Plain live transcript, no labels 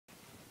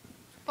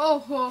Ho,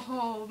 ho,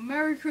 ho.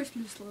 Merry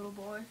Christmas, little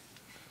boy.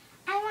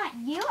 I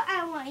want you,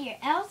 I want your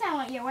elves, I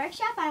want your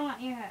workshop, I want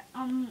your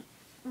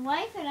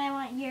wife, and I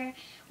want your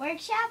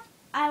workshop,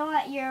 I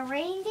want your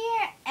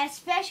reindeer,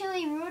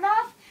 especially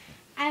Rudolph.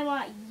 I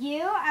want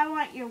you, I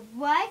want your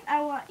wife,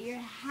 I want your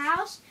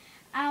house,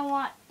 I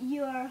want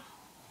your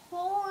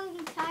whole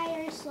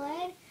entire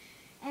sled,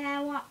 and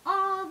I want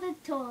all the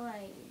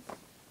toys.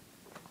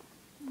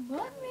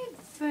 Let me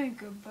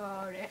think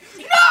about it.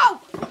 No!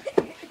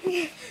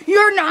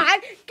 You're not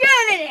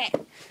getting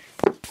it!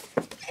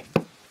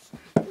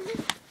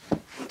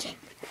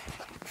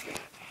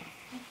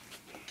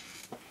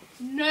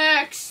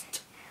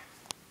 Next!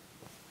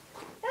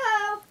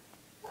 Hello.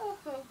 Ho,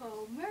 ho,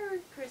 ho. Merry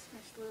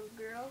Christmas, little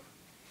girl.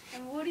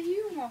 And what do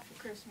you want for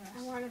Christmas?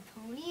 I want a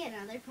pony,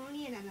 another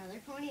pony, and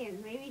another pony,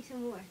 and maybe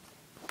some more.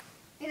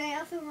 And I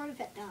also want a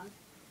pet dog.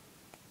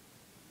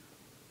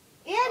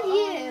 And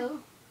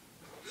you.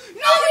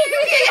 No, you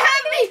can't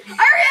have me!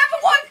 I already have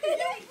one! You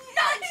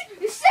nuts!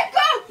 You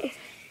sicko!